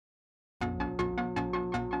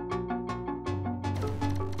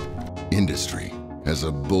Industry has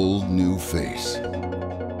a bold new face,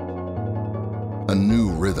 a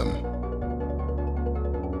new rhythm,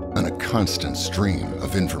 and a constant stream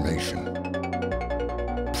of information.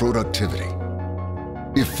 Productivity,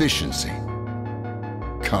 efficiency,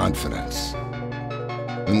 confidence.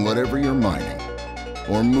 And whatever you're mining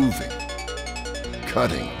or moving,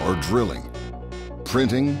 cutting or drilling,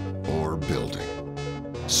 printing or building,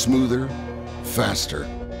 smoother, faster,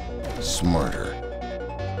 smarter.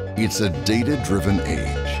 It's a data-driven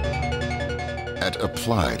age. At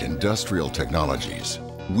Applied Industrial Technologies,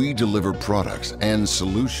 we deliver products and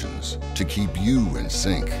solutions to keep you in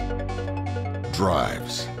sync.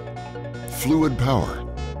 Drives, fluid power,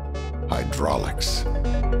 hydraulics.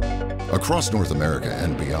 Across North America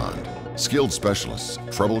and beyond, skilled specialists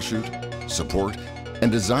troubleshoot, support,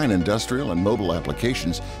 and design industrial and mobile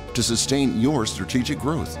applications to sustain your strategic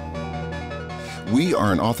growth. We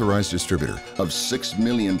are an authorized distributor of 6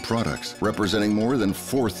 million products representing more than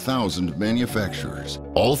 4,000 manufacturers,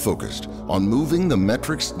 all focused on moving the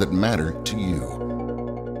metrics that matter to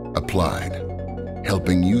you. Applied,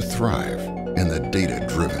 helping you thrive in the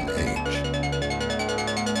data-driven age.